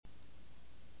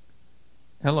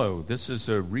Hello, this is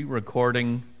a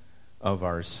re-recording of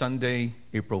our Sunday,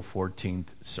 April 14th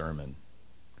sermon.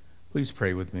 Please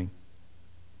pray with me.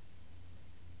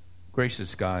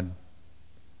 Gracious God,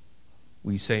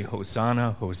 we say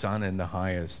Hosanna, Hosanna in the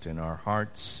highest in our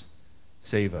hearts.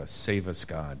 Save us,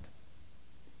 God,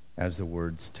 as the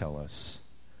words tell us.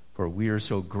 For we are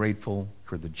so grateful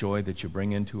for the joy that you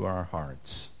bring into our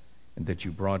hearts and that you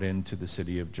brought into the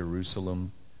city of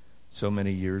Jerusalem so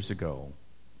many years ago.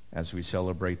 As we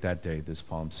celebrate that day, this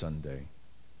Palm Sunday,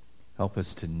 help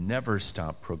us to never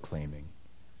stop proclaiming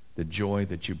the joy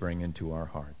that you bring into our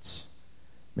hearts.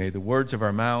 May the words of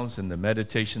our mouths and the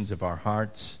meditations of our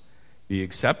hearts be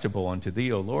acceptable unto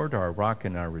thee, O Lord, our rock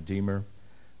and our Redeemer,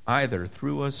 either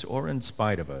through us or in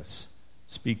spite of us.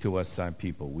 Speak to us, thy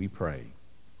people, we pray.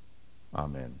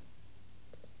 Amen.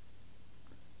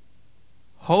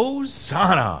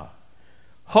 Hosanna!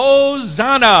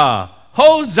 Hosanna!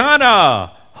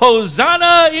 Hosanna!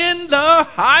 Hosanna in the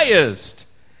highest.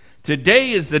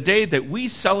 Today is the day that we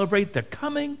celebrate the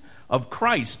coming of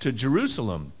Christ to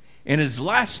Jerusalem in his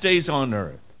last days on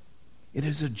earth. It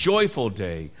is a joyful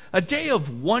day, a day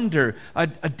of wonder, a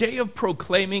day of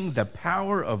proclaiming the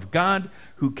power of God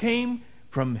who came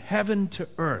from heaven to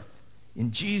earth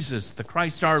in Jesus, the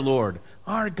Christ our Lord,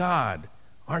 our God,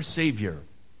 our Savior.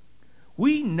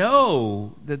 We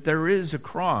know that there is a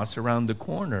cross around the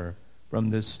corner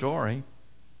from this story.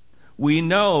 We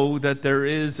know that there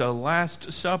is a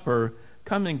Last Supper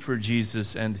coming for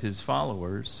Jesus and his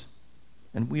followers.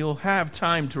 And we'll have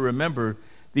time to remember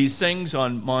these things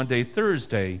on Maundy,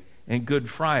 Thursday, and Good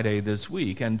Friday this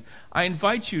week. And I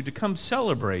invite you to come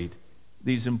celebrate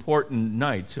these important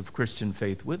nights of Christian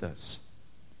faith with us.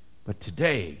 But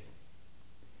today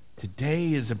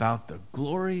is about the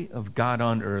glory of God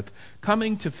on earth,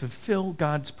 coming to fulfill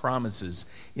God's promises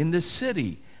in the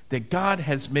city that God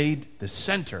has made the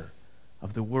center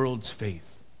of the world's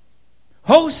faith.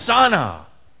 Hosanna!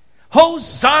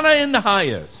 Hosanna in the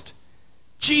highest!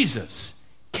 Jesus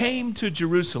came to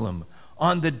Jerusalem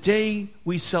on the day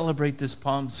we celebrate this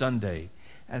Palm Sunday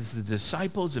as the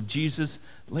disciples of Jesus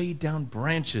laid down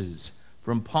branches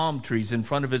from palm trees in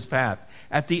front of his path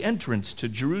at the entrance to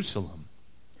Jerusalem.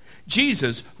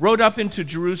 Jesus rode up into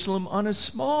Jerusalem on a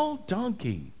small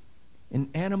donkey,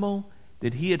 an animal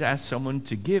that he had asked someone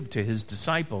to give to his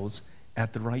disciples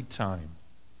at the right time.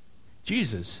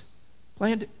 Jesus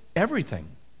planned everything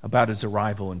about his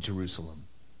arrival in Jerusalem.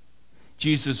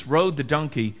 Jesus rode the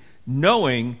donkey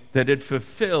knowing that it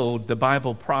fulfilled the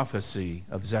Bible prophecy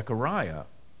of Zechariah,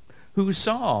 who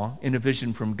saw in a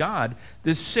vision from God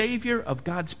the Savior of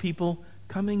God's people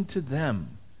coming to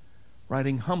them,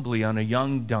 riding humbly on a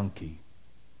young donkey.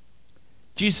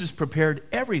 Jesus prepared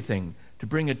everything to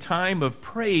bring a time of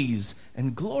praise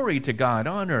and glory to God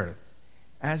on earth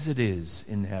as it is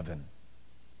in heaven.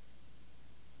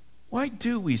 Why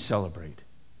do we celebrate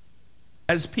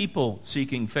as people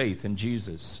seeking faith in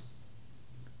Jesus?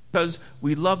 Because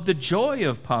we love the joy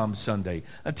of Palm Sunday,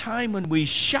 a time when we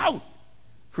shout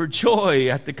for joy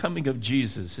at the coming of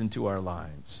Jesus into our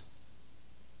lives.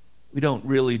 We don't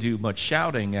really do much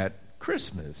shouting at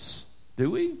Christmas,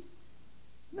 do we?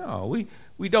 No,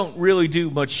 we don't really do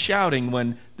much shouting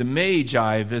when the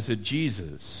Magi visit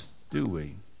Jesus, do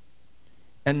we?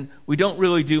 And we don't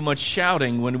really do much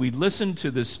shouting when we listen to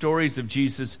the stories of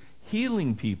Jesus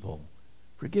healing people,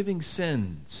 forgiving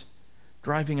sins,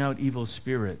 driving out evil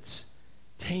spirits,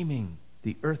 taming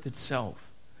the earth itself,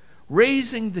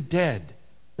 raising the dead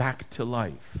back to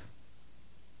life.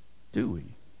 Do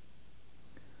we?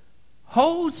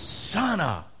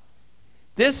 Hosanna!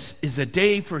 This is a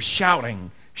day for shouting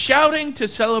to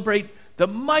celebrate the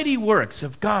mighty works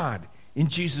of God in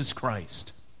Jesus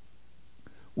Christ.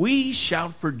 We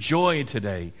shout for joy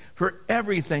today for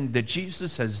everything that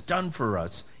Jesus has done for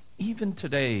us, even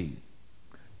today.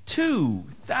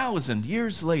 2,000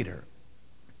 years later,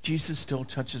 Jesus still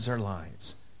touches our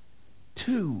lives.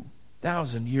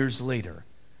 2,000 years later,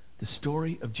 the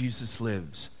story of Jesus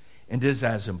lives and is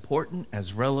as important,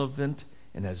 as relevant,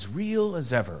 and as real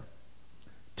as ever.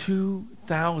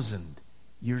 2,000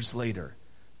 years later,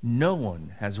 no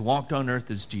one has walked on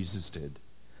earth as Jesus did.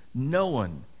 No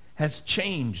one has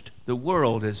changed the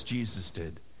world as Jesus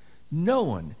did. No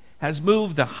one has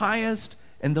moved the highest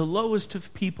and the lowest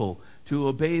of people to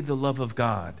obey the love of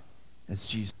God as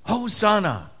Jesus.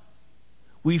 Hosanna!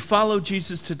 We follow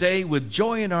Jesus today with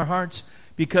joy in our hearts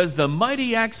because the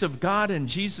mighty acts of God and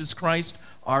Jesus Christ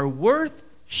are worth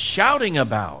shouting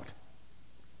about.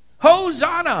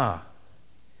 Hosanna!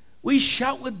 We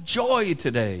shout with joy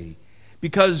today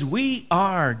because we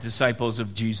are disciples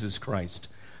of Jesus Christ,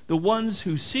 the ones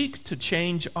who seek to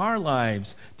change our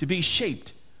lives to be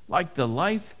shaped like the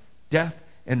life, death,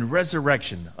 and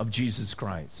resurrection of Jesus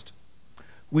Christ.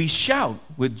 We shout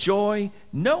with joy,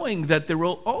 knowing that there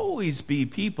will always be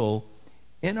people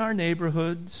in our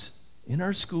neighborhoods, in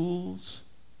our schools,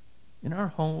 in our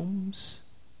homes,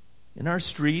 in our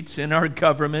streets, in our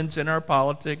governments, in our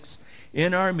politics,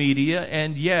 in our media,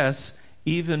 and yes,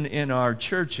 even in our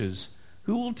churches,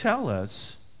 who will tell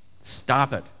us,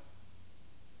 stop it.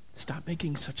 Stop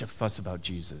making such a fuss about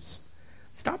Jesus.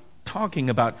 Stop talking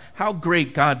about how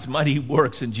great God's mighty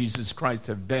works in Jesus Christ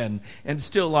have been and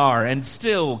still are and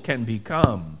still can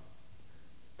become.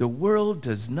 The world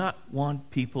does not want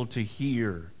people to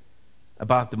hear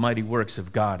about the mighty works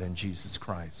of God in Jesus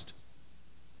Christ.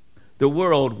 The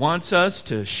world wants us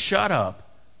to shut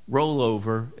up, roll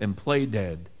over, and play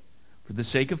dead for the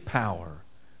sake of power,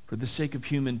 for the sake of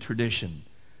human tradition,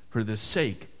 for the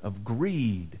sake of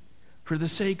greed, for the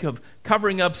sake of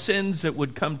covering up sins that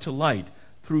would come to light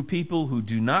through people who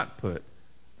do not put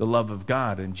the love of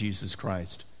God and Jesus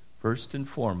Christ first and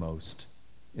foremost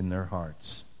in their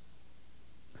hearts.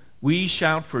 We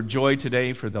shout for joy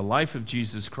today for the life of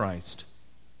Jesus Christ,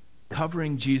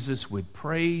 covering Jesus with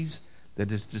praise that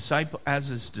his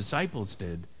disciples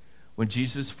did when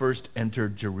Jesus first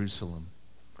entered Jerusalem.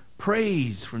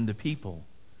 Praise from the people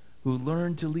who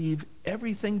learned to leave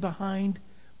everything behind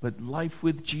but life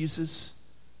with Jesus,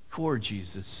 for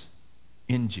Jesus,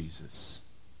 in Jesus.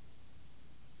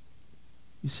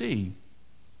 You see,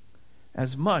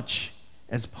 as much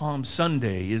as Palm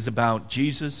Sunday is about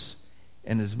Jesus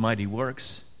and his mighty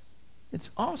works,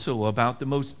 it's also about the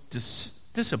most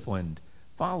disciplined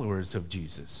followers of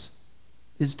Jesus,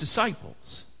 his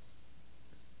disciples.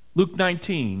 Luke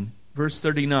 19, verse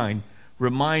 39,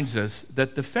 reminds us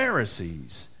that the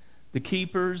Pharisees, the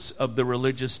keepers of the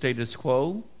religious status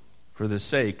quo, for the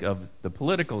sake of the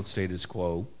political status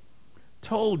quo,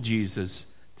 told Jesus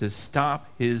to stop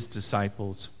his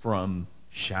disciples from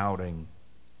shouting.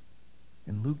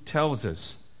 And Luke tells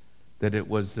us that it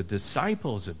was the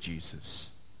disciples of Jesus,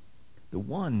 the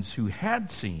ones who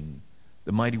had seen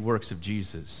the mighty works of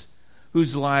Jesus,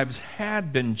 whose lives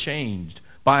had been changed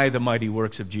by the mighty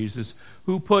works of Jesus,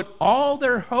 who put all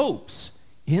their hopes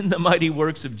in the mighty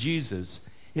works of Jesus.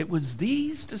 It was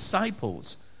these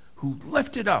disciples who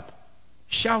lifted up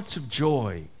shouts of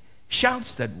joy,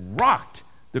 shouts that rocked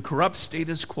the corrupt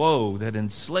status quo that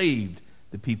enslaved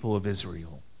the people of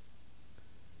Israel.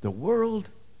 The world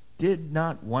did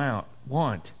not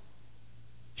want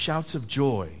shouts of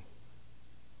joy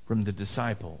from the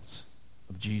disciples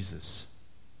of Jesus.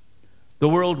 The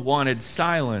world wanted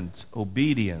silent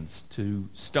obedience to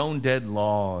stone-dead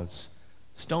laws,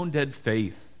 stone-dead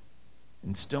faith,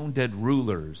 and stone-dead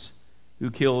rulers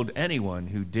who killed anyone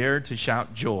who dared to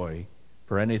shout joy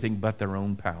for anything but their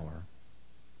own power.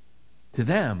 To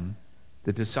them,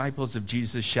 the disciples of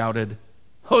Jesus shouted,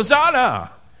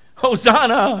 "Hosanna!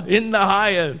 Hosanna in the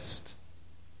highest!"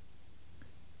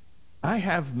 I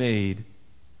have made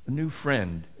a new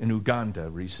friend in Uganda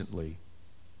recently.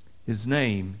 His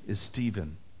name is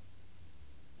Stephen.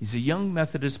 He's a young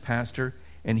Methodist pastor,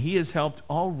 and he has helped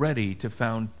already to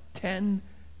found 10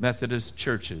 Methodist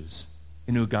churches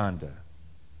in Uganda.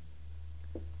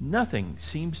 Nothing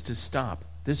seems to stop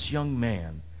this young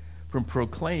man from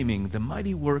proclaiming the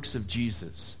mighty works of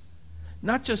Jesus,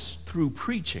 not just through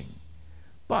preaching,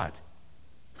 but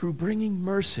through bringing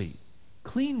mercy,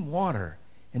 clean water,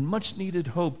 and much-needed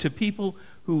hope to people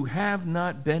who have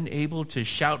not been able to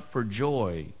shout for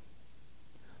joy.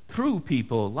 Through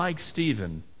people like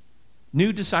Stephen,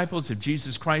 new disciples of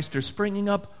Jesus Christ are springing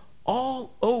up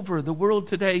all over the world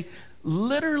today,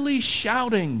 literally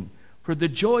shouting for the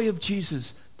joy of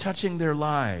Jesus touching their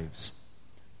lives.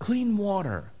 Clean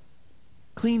water,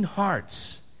 clean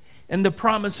hearts, and the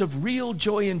promise of real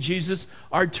joy in Jesus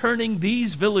are turning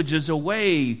these villages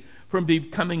away from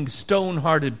becoming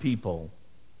stone-hearted people.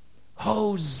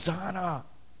 Hosanna!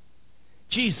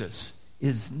 Jesus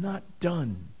is not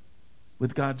done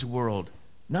with God's world,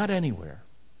 not anywhere.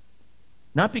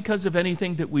 Not because of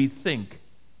anything that we think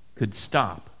could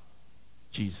stop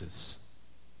Jesus.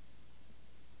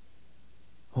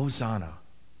 Hosanna!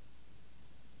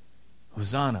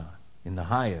 Hosanna in the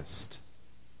highest.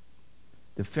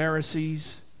 The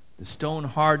Pharisees, the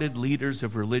stone-hearted leaders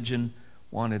of religion,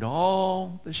 wanted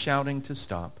all the shouting to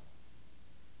stop.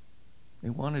 They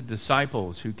wanted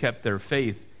disciples who kept their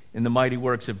faith in the mighty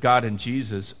works of God and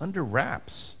Jesus under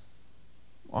wraps,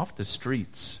 off the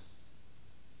streets.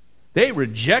 They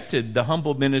rejected the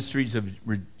humble ministries of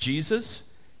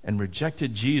Jesus and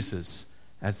rejected Jesus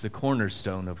as the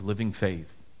cornerstone of living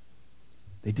faith.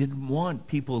 They didn't want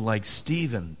people like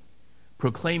Stephen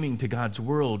proclaiming to God's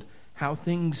world how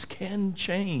things can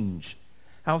change,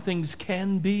 how things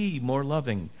can be more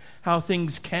loving, how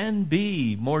things can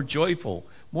be more joyful,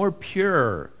 more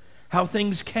pure, how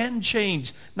things can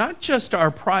change not just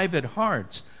our private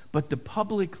hearts, but the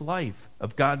public life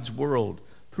of God's world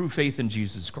through faith in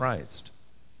Jesus Christ.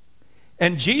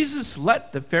 And Jesus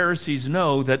let the Pharisees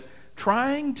know that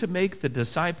trying to make the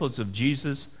disciples of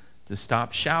Jesus to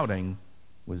stop shouting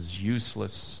was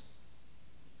useless,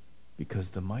 because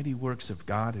the mighty works of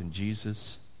God in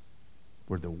Jesus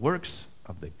were the works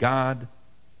of the God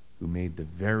who made the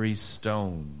very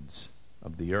stones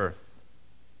of the earth.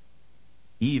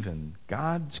 Even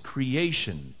God's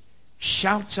creation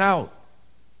shouts out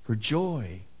for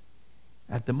joy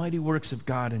at the mighty works of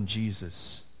God in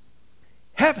Jesus.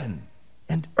 Heaven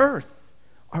and earth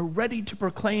are ready to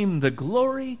proclaim the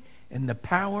glory and the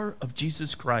power of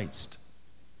Jesus Christ.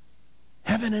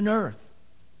 Heaven and earth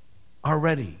are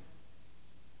ready.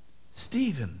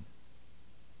 Stephen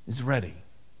is ready.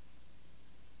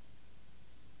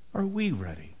 Are we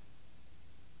ready?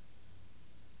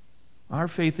 Our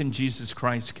faith in Jesus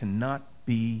Christ cannot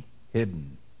be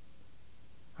hidden.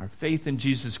 Our faith in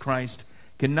Jesus Christ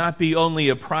cannot be only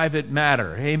a private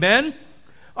matter. Amen?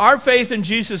 Our faith in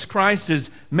Jesus Christ is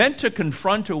meant to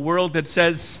confront a world that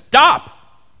says, stop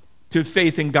to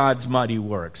faith in God's mighty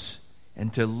works,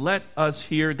 and to let us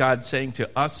hear God saying to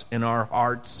us in our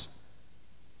hearts,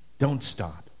 don't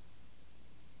stop.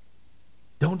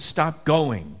 Don't stop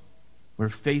going where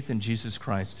faith in Jesus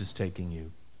Christ is taking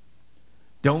you.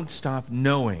 Don't stop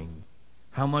knowing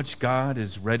how much God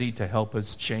is ready to help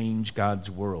us change God's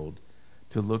world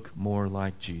to look more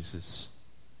like Jesus.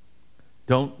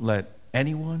 Don't let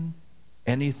anyone,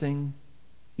 anything,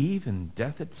 even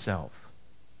death itself,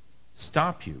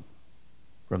 stop you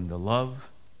from the love,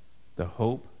 the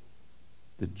hope,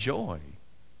 the joy,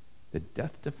 the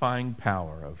death-defying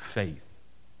power of faith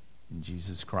in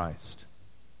Jesus Christ.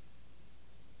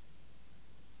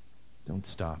 Don't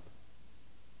stop.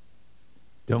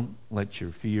 Don't let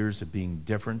your fears of being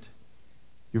different,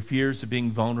 your fears of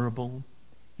being vulnerable,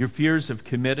 your fears of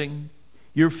committing,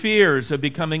 your fears of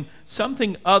becoming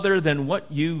something other than what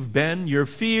you've been, your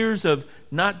fears of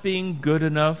not being good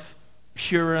enough,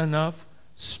 pure enough,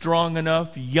 strong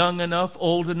enough, young enough,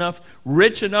 old enough,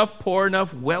 rich enough, poor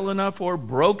enough, well enough, or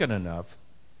broken enough,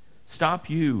 stop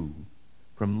you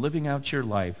from living out your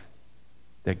life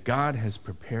that God has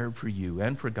prepared for you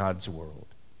and for God's world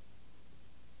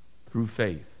through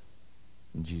faith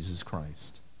in Jesus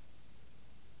Christ.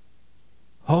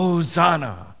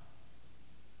 Hosanna!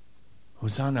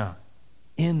 Hosanna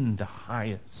in the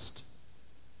highest.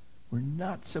 We're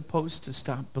not supposed to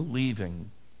stop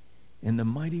believing in the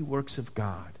mighty works of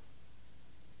God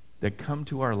that come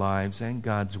to our lives and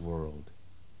God's world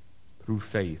through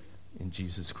faith in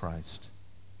Jesus Christ.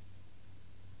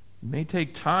 It may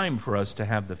take time for us to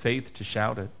have the faith to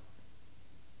shout it.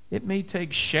 It may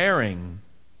take sharing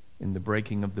in the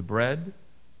breaking of the bread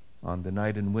on the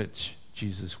night in which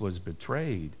Jesus was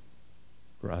betrayed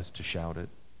for us to shout it.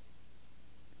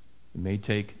 It may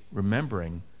take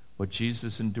remembering what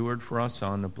Jesus endured for us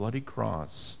on the bloody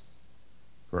cross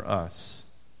for us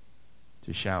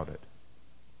to shout it.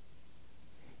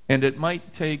 And it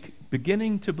might take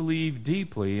beginning to believe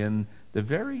deeply in the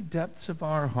very depths of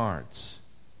our hearts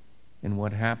in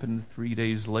what happened 3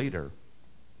 days later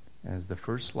as the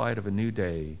first light of a new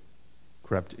day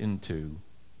crept into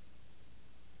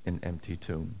an empty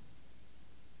tomb.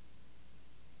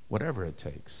 Whatever it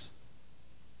takes.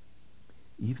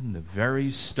 Even the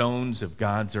very stones of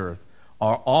God's earth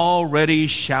are already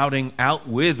shouting out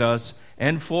with us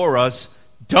and for us,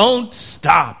 don't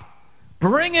stop.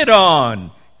 Bring it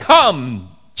on. Come,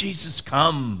 Jesus,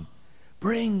 come.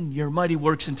 Bring your mighty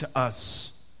works into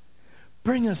us.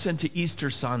 Bring us into Easter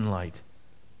sunlight.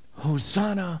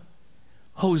 Hosanna,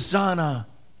 Hosanna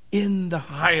in the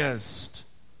highest,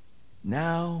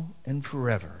 now and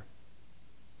forever.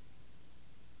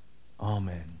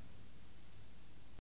 Amen.